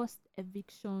 forced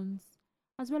evictions,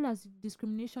 as well as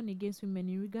discrimination against women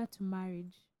in regard to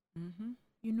marriage.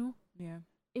 You know,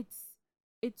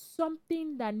 it's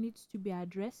something that needs to be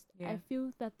addressed. I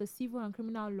feel that the civil and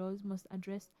criminal laws must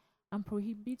address and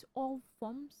prohibit all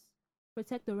forms,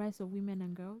 protect the rights of women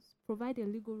and girls, provide a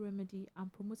legal remedy,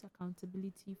 and promote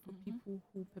accountability for people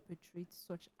who perpetrate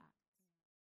such acts.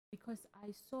 Because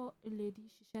I saw a lady,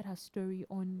 she shared her story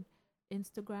on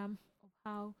Instagram of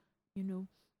how, you know,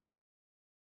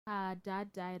 her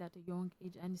dad died at a young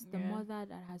age, and it's the mother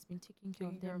that has been taking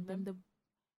care of them. Then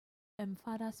the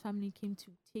father's family came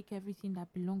to take everything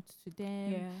that belonged to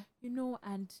them, you know,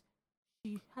 and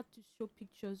she had to show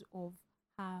pictures of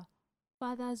her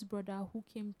father's brother who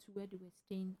came to where they were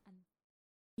staying, and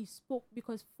he spoke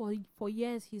because for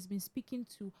years he's been speaking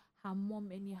to her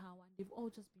mom anyhow, and they've all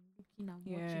just been looking and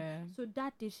watching. So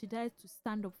that day she decided to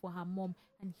stand up for her mom,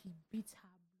 and he beat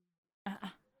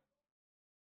her.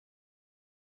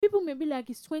 People may be like,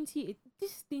 it's 28.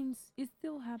 These things, it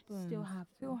still happens.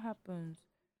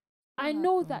 I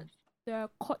know that there are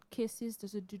court cases.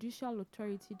 There's a judicial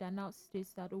authority that now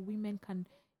states that women can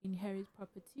inherit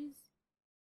properties.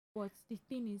 But the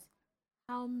thing is,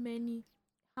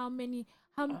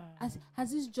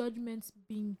 has this judgment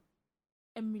been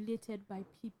emulated by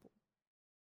people?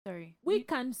 Sorry. We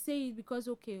can say it because,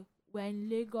 okay, we're in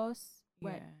Lagos,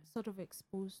 we're sort of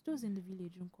exposed. Those in the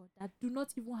village in court that do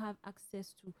not even have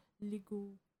access to legal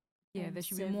there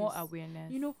should be more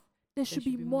awareness. You know, there should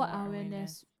be more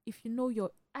awareness. If you know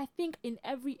I think in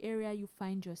every area you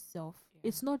find yourself,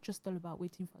 it's not just all about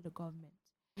waiting for the government.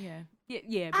 Add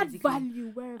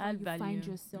value wherever you find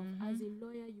yourself. As a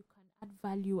lawyer, you can add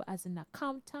value. As an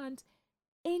accountant,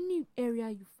 any area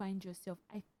you find yourself,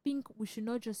 I think we should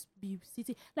not just be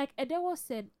sitting. Like Edewo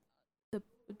said,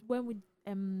 when we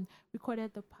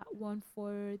recorded the part one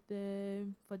for this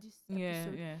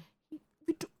episode,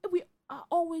 we are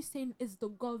always saying it's the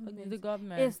government.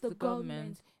 It's the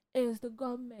government.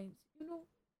 You know,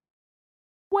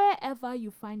 wherever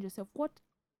you find yourself, what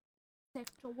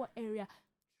sector, what area,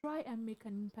 try and make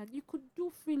an impact. You could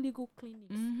do free legal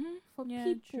clinics for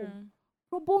people,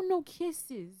 pro bono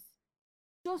cases,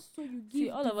 just so you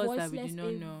give all the of us that we voiceless do not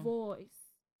a know.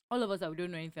 voice. All of us that we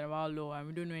don't know anything about law and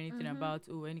we don't know anything about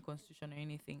any constitution or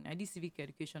anything. I did civic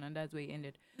education and that's where it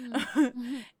ended.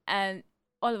 And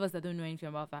all of us that don't know anything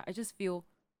about that, I just feel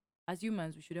as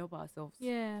humans we should help ourselves.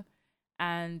 Yeah.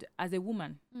 And as a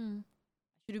woman, I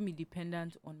shouldn't be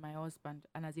dependent on my husband,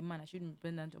 and as a man, I shouldn't be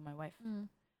dependent on my wife.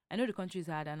 I know the country is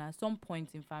hard, and at some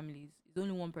point in families, it's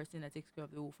only one person that takes care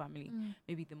of the whole family.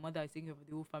 Maybe the mother is taking care of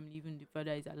the whole family, even the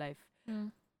father is alive.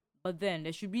 But then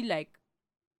there should be like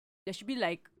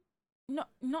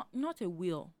not a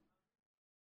will,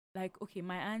 like, okay,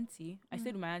 my auntie, I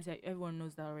stayed with my auntie, everyone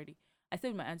knows that already. I stayed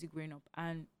with my auntie growing up,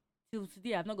 and till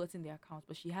today, I've not gotten the account,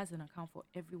 but she has an account for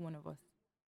every one of us,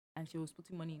 and she was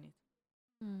putting money in it.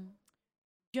 Do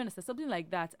you understand? Something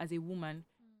like that as a woman.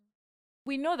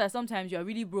 We know that sometimes you're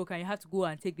really broke and you have to go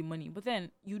and take the money, but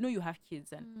then you know you have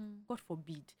kids, and God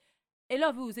forbid. A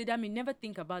lot of people say that may never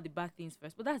think about the bad things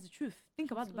first, but that's the truth.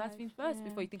 Think about the bad things first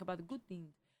before you think about the good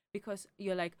things, because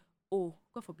you're like, oh,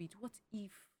 God forbid, what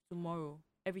if tomorrow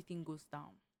everything goes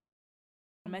down?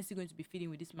 Am I still going to be feeding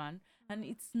with this man? And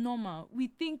it's normal. We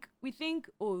think,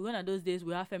 oh, one of those days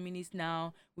we are feminists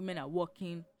now, women are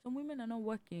working. Some women are not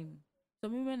working.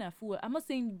 Some women are full. I'm not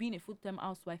saying being a full-time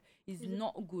housewife is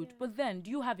not good, but then do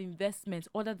you have investments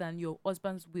other than your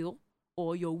husband's will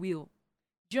or your will?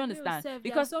 Do you understand?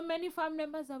 Because so many family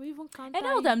members have even counted. and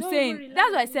that's what I'm saying.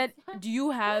 That's why I said, do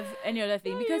you have any other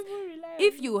thing? Because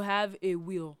if you have a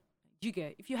will, you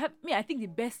get. If you have me, I think the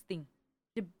best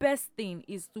thing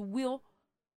is to will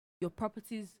your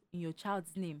properties in your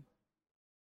child's name.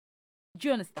 Do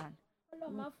you understand?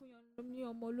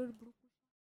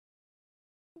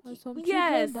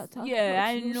 Yes, yeah,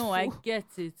 I know, I get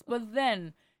it. But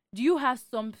then, do you have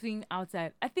something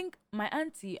outside? I think my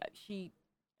auntie,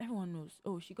 everyone knows,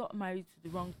 oh, she got married to the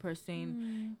wrong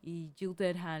person. He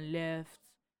jilted her and left,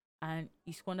 and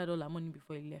he squandered all her money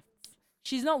before he left.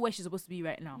 She's not where she's supposed to be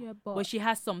right now, but she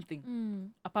has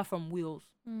something apart from wills.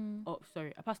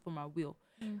 Apart from her will,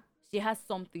 she has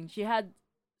something. She had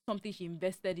something she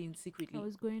invested in secretly. What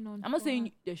was going on? I'm not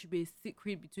saying there should be a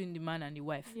secret between the man and the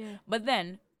wife, but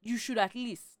then you should at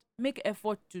least make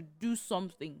effort to do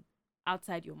something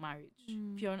outside your marriage.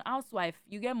 If you're an housewife,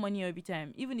 you get money every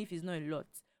time, even if it's not a lot.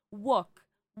 Work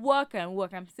and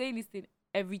work. I'm saying this thing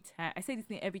every time. I say this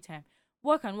thing every time.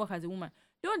 Work and work as a woman.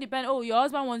 Don't depend. Oh, your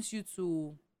husband wants you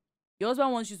to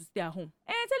stay at home.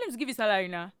 Tell him to give you salary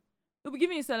now. He'll be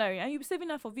giving you salary and you'll be saving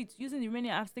half of it, using the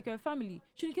remaining half to take care of your family.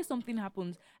 Should in case something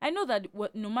happens. I know that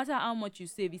no matter how much you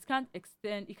save, it can't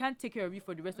take care of you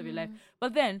for the rest of your life.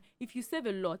 But then, if you save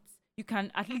a lot, you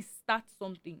can at least start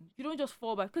something. You don't just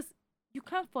fall back, because you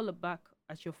can't fall back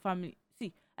at your family.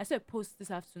 See, I saw a post this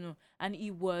afternoon, and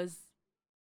it was,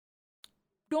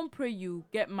 don't pray you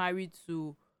get married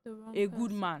to a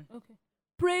good man. Okay.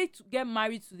 Pray to get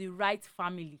married to the right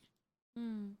family.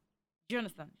 Do you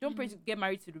understand? Don't pray to get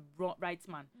married to the right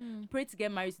man. Pray to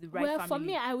get married to the right family. Well, for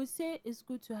me, I would say it's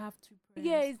good to have two prayers.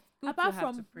 Yeah, it's good apart to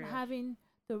have from having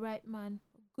the right man,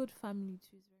 good family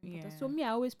too is very important. Yeah. So me, I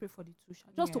always pray for the two.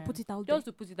 Just to put it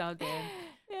out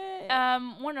there.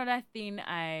 One other thing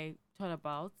I thought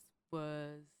about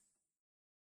was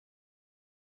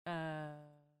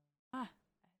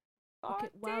okay,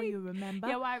 while you remember,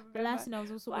 the last thing I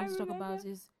was also going to talk about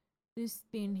is this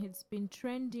thing. It's been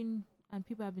trending and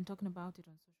people have been talking about it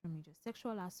on social media.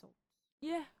 Sexual assault.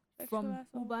 Yeah. From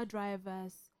Uber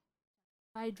drivers,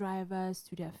 bike drivers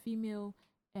to their female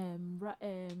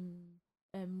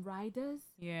riders.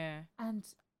 Yeah. And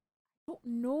I don't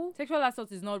know. Sexual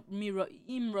assault is not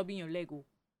him rubbing your leg.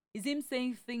 It's him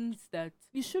saying things that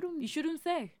you shouldn't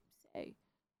say.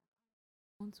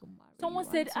 Want to marry Someone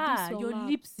you, said, your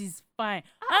lips is fine.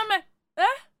 I'm like,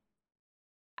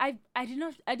 I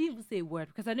didn't even say a word,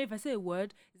 because I know if I say a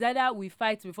word, it's either we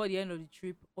fight before the end of the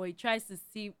trip, or he tries to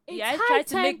see. Tries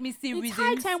to make me see reasons. It's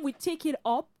high time we take it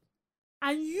up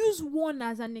and use one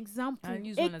as an example,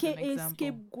 aka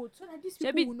scapegoat, so that these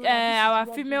people will know that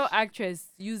this is female actress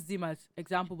used him as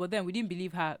example, but then we didn't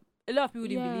believe her. A lot of people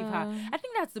didn't believe her. I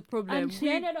think that's the problem. And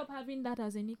she ended up having that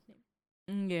as a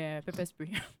nickname. Yeah, pepper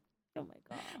spray. Oh my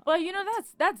god! But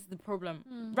that's the problem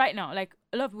right now. Like,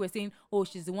 a lot of people are saying, "Oh,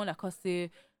 she's the one that caused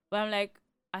it," but I'm like,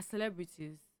 as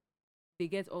celebrities, they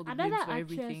get all the blames for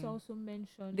everything. Another actress also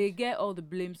mentioned they get all the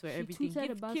blames for everything. She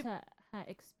tweeted about her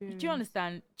experience. Do you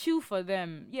understand? Chill for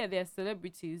them. Yeah, they're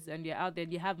celebrities and they're out there.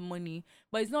 They have money,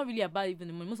 but it's not really about even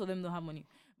the money. Most of them don't have money.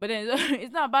 But then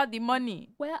it's not about the money.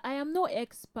 Well, I am no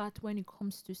expert when it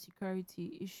comes to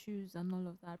security issues and all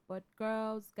of that. But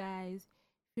girls, guys,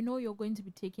 if you know you're going to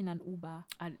be taking an Uber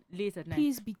late at night,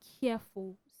 please be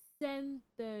careful. Send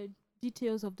the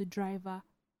details of the driver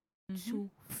to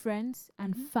friends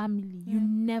and family. You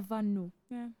never know.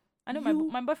 Yeah, I know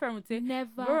my boyfriend would say,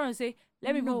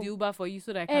 let me book the Uber for you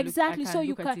so that I can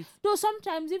look at it. Though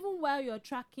sometimes even while you're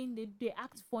tracking, they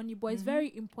act funny, but it's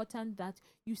very important that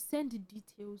you send the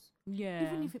details. Yeah.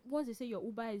 Even if once they say your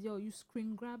Uber is yours, you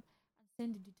screen grab and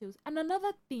send the details. And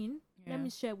another thing, let me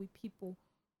share with people.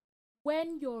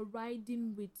 When you're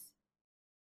riding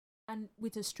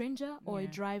with a stranger or a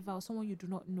driver or someone you do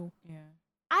not know,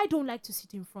 I don't like to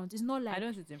sit in front. It's not like I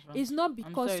don't sit in front. It's not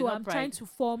because I'm trying to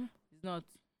form. It's not.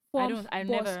 I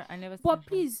never. But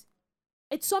please,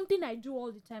 it's something I do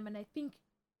all the time, and I think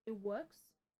it works.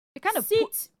 They kind of sit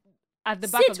put at the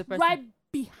back of the person. right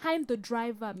behind the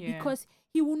driver, Yeah. because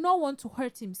he will not want to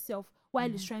hurt himself while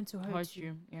he's Mhm. trying to hurt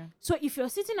you. Yeah. So if you're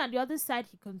sitting at the other side,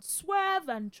 he can swerve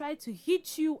and try to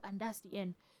hit you, and that's the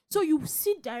end. So you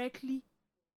sit directly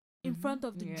in front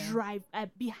of the drive,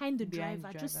 behind the Behind the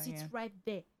driver. Just driver, sit yeah. right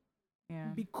there,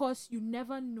 Yeah. because you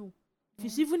never know. If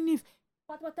it's Yeah. even if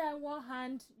what in one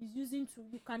hand is using to,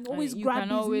 you can always You grab can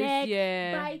his always,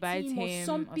 neck, bite him or him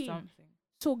something.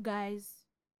 So guys,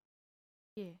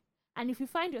 yeah. And if you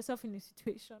find yourself in a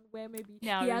situation where maybe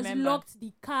Now he has remember. locked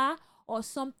the car or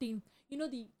something, you know,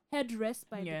 the headrest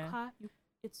by Yeah. the car,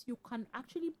 you can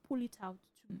actually pull it out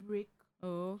to break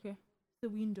Oh, okay. the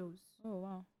windows. Oh,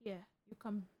 wow. Yeah, you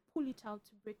can pull it out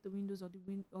to break the windows or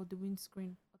the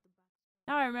windscreen at the back.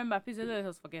 Now I remember, please don't let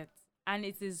us forget. And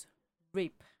it is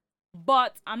rape.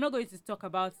 But I'm not going to talk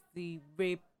about the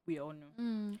rape we all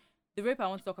know. The rape I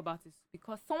want to talk about is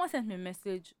because someone sent me a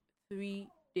message 3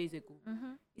 days ago.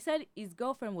 He said his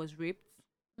girlfriend was raped.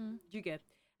 Do you get?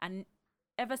 And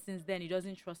ever since then, he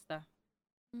doesn't trust her.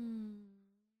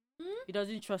 He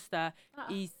doesn't trust her.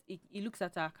 He looks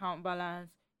at her account balance.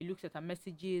 He looks at her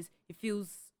messages. He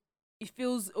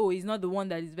feels, oh, he's not the one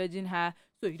that is virgin her,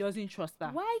 so he doesn't trust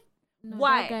her. Why? No,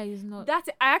 Why? that guy is not. I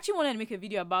actually wanted to make a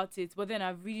video about it, but then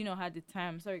I've really not had the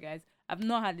time. Sorry, guys. I've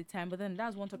not had the time, but then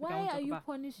that's one topic I want to talk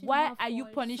about. Why are you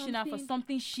punishing her for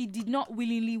something she did not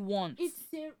willingly want? It's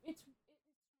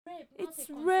rape. It's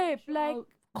rape. Like, do you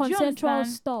consensual understand?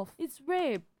 stuff. It's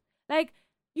rape. Like,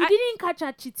 You didn't catch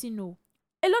her cheating, no.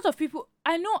 a lot of people,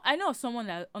 I know of someone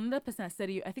that, another person I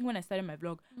studied, I think when I started my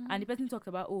blog, and the person talked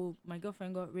about, oh, my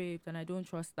girlfriend got raped and I don't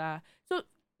trust her. So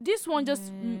this one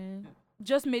just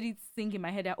made it sink in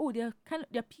my head that, oh, there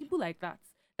are people like that.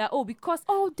 That, oh, because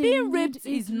being raped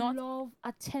is not love,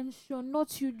 attention,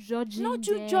 not you judging. Not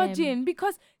you judging.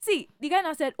 Because see, the guy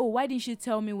now said, oh, why didn't she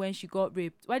tell me when she got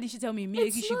raped? Why didn't she tell me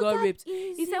immediately she got raped?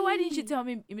 He said, why didn't she tell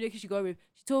me immediately she got raped?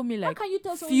 She told me like How can you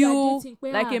tell someone you are dating,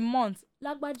 like a month.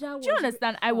 Do you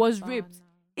understand? I was raped.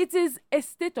 It is a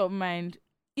state of mind.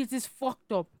 It is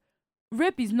fucked up.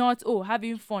 Rape is not, oh,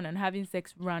 having fun and having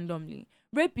sex randomly.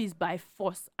 Rape is by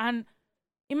force. And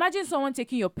imagine someone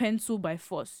taking your pencil by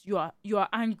force. You are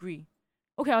angry.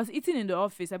 Okay, I was eating in the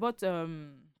office. I bought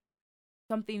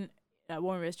something at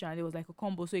one restaurant. It was like a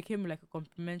combo, so it came with like a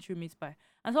complimentary meat pie.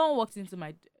 And someone walked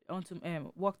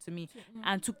walked to me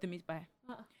and took the meat pie.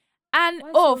 And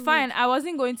fine, I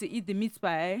wasn't going to eat the meat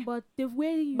pie. But the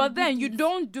way then you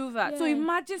don't do that. So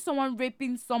imagine someone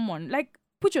raping someone. Like,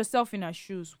 put yourself in her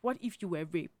shoes. What if you were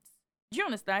raped? Do you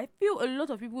understand? I feel a lot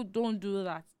of people don't do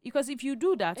that. Because if you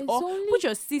do that, put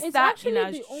your sister in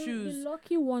her shoes. The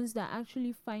lucky ones that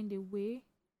actually find a way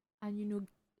and,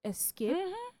 escape.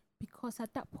 Because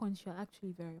at that point, you're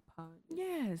actually very powerless.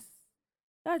 Yes.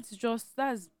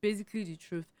 That's basically the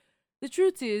truth. The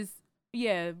truth is,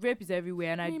 yeah, rape is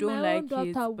everywhere and I don't like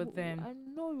it. But then I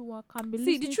know you can be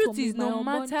see, the truth is no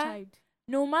matter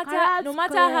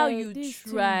how you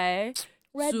try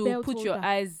to put your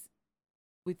eyes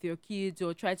with your kids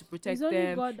or try to protect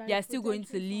them, they are still going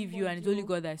to leave you, and it's only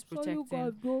God that is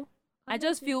protecting. I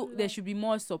just feel there should be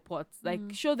more support. Like,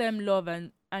 show them love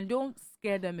and don't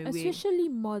scare them away. Especially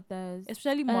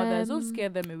mothers. Don't scare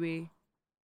them away.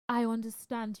 I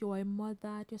understand you're a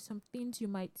mother. There's some things you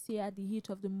might say at the heat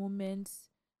of the moment,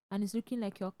 and it's looking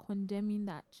like you're condemning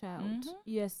that child.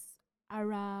 Yes,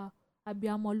 ara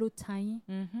abiamolo time.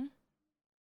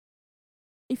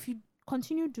 If you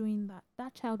continue doing that,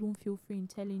 that child won't feel free in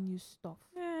telling you stuff.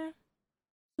 Yeah.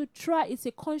 So try. It's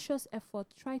a conscious effort.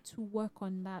 Try to work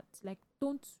on that. Like,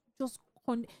 don't just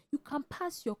you can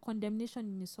pass your condemnation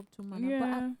in a subtle manner, but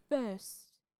at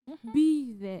first,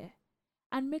 be there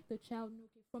and make the child know,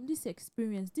 okay, from this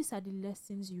experience, these are the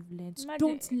lessons you've learned.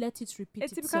 Don't let it repeat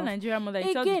itself. A typical Nigerian mother.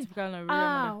 Again, typical Nigerian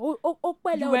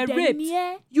mother. You were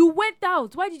raped. You went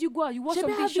out. Why did you go out? You watched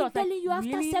something short. I've been telling you after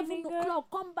really, 7 o'clock,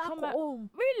 come back home.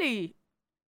 Really?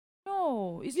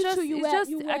 No, it's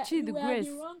actually the grace.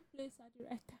 At the wrong place at the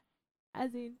right time.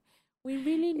 As in, we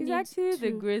really need. It's actually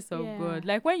the grace of God.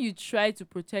 Like, when you try to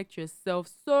protect yourself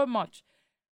so much,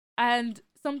 and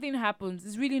something happens,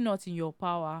 it's really not in your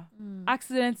power.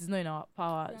 Accident is not in our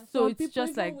power. So it's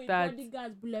just like that.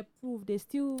 Bodyguards bulletproof. They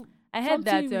still. I heard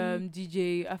that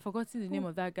DJ. I've forgotten the name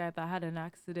of that guy that had an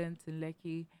accident in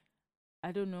Lekki.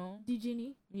 I don't know.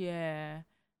 DJ? Yeah.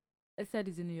 I said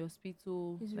he's in the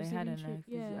hospital. They had an accident.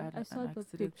 Yeah, I saw the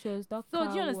pictures. So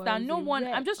do you understand? No one.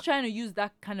 I'm just trying to use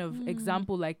that kind of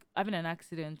example, like having an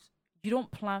accident. You don't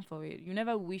plan for it. You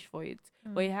never wish for it,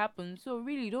 but it happens. So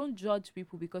really, don't judge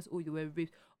people because you were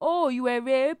raped. Oh, you were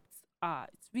raped.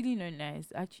 it's really not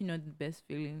nice. Actually, not the best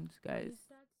feelings, guys. Is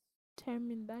that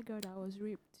terming that girl that was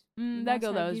raped? That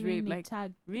girl that was giving raped, a like,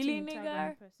 tag, really, putting a tag on the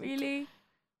nigga, person. really.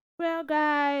 Well,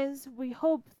 guys, we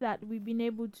hope that we've been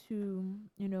able to,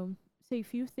 say a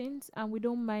few things, and we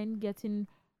don't mind getting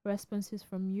responses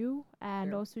from you and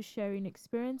Yeah. also sharing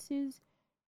experiences.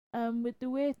 With the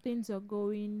way things are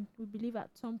going, we believe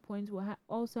at some point we'll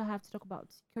also have to talk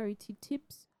about security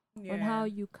tips on how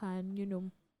you can,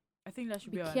 I think that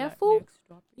should be be our careful. next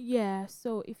topic. Yeah.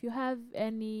 So if you have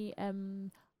any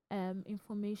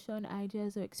information,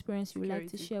 ideas, or experience you would like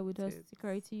to Security share with us, tips.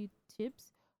 security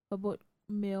tips for both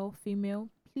male, female,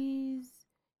 please.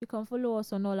 You can follow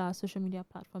us on all our social media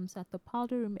platforms at the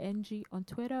Powder Room NG on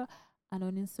Twitter and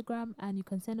on Instagram, and you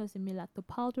can send us a mail at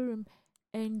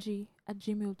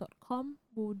thepowderroomng@gmail.com.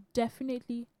 We'll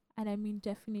definitely, and I mean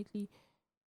definitely,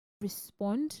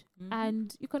 respond.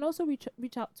 And you can also reach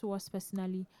out to us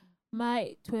personally.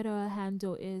 My Twitter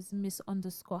handle is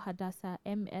Miss_Hadassah,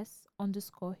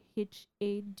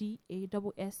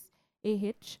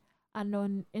 MS_HADASSAH, and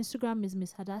on Instagram is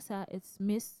Miss Hadassah. It's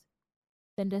Miss,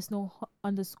 then there's no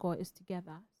underscore, it's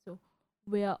together. So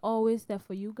we are always there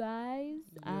for you guys.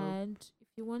 Yup. And if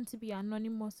you want to be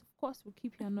anonymous, of course we'll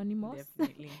keep you anonymous.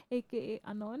 Definitely. AKA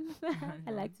Anon.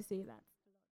 I like to say that.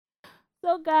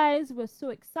 So guys, we're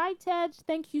so excited.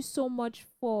 Thank you so much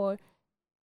for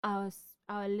our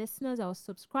listeners, our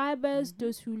subscribers,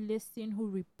 those who listen, who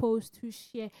repost, who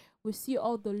share. We see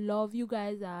all the love. You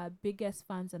guys are our biggest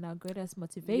fans and our greatest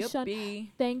motivation.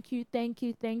 Yuppie. Thank you,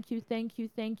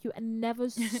 and never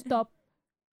stop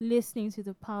listening to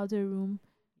the Powder Room.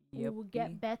 We will Yuppie.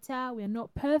 get better. We're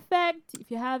not perfect.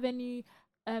 If you have any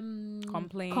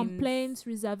complaints,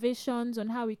 reservations on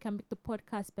how we can make the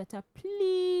podcast better,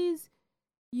 please,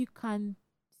 you can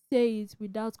say it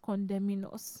without condemning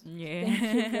us. Yeah.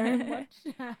 Thank you very much.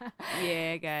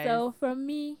 Yeah, guys. So from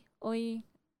me, Oi,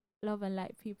 love and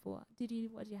light people. Didi,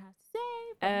 what do you have to say?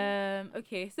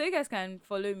 Okay, so you guys can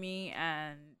follow me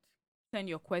and send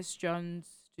your questions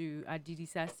to Didi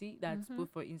Sassy. That's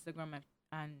both for Instagram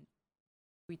and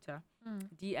Twitter.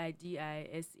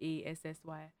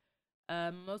 DIDISASSY.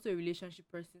 I'm also a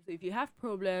relationship person, so if you have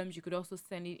problems, you could also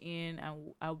send it in,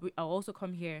 and I'll also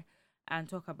come here and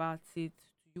talk about it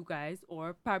to you guys,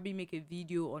 or probably make a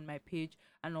video on my page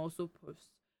and also post.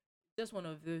 Just one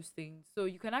of those things. So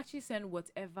you can actually send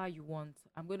whatever you want.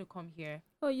 I'm going to come here.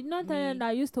 Oh, you're not telling that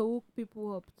I used to hook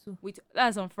people up too.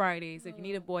 That's on Fridays. So if you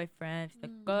need a boyfriend, a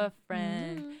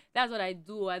girlfriend, that's what I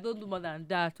do. I don't do more than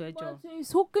that to a job. But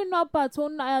it's hooking up at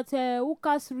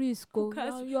Uka's risk.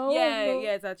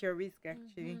 Yeah, it's at your risk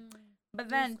actually. But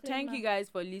then, thank you guys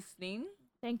for listening.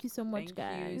 Thank you so much, Thank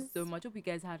guys. you so much. Hope you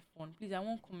guys had fun. Please, I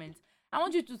want comments. I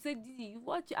want you to say, Didi,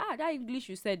 that English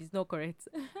you said is not correct.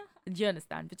 Do you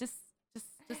understand? But just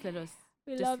let us.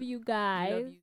 We love you guys. We love you.